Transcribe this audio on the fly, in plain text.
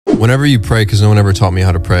whenever you pray, because no one ever taught me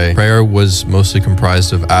how to pray, prayer was mostly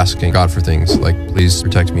comprised of asking God for things like, please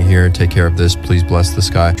protect me here, take care of this, please bless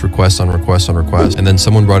this guy, request on request on request. And then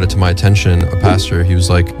someone brought it to my attention, a pastor, he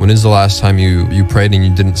was like, when is the last time you prayed and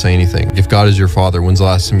you didn't say anything? If God is your father, when's the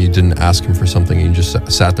last time you didn't ask him for something and you just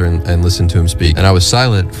sat there and listened to him speak? And I was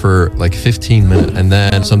silent for like 15 minutes. And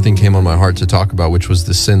then something came on my heart to talk about, which was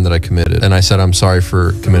the sin that I committed. And I said, I'm sorry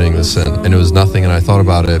for committing this sin. And it was nothing. And I thought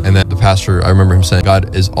about it. And then the pastor, I remember him saying,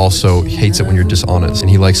 God is also, he hates it when you're dishonest and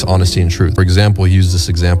he likes honesty and truth. For example, he used this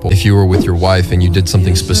example. If you were with your wife and you did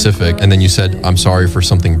something specific and then you said, I'm sorry for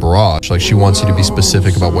something broad, like she wants you to be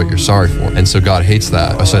specific about what you're sorry for. And so God hates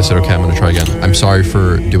that. So I said, okay, I'm going to try again. I'm sorry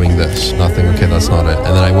for doing this. Nothing. Okay, that's not it.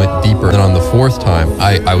 And then I went deeper. And then on the fourth time,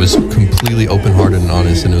 I was completely open-hearted and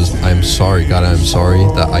honest. And it was, I'm sorry, God, I'm sorry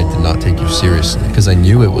that I did not take you seriously because I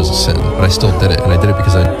knew it was a sin, but I still did it. And I did it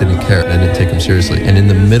because I didn't care and I didn't take him seriously. And in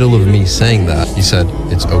the middle of me saying that, he said,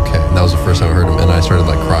 it's okay. And that was the first time I heard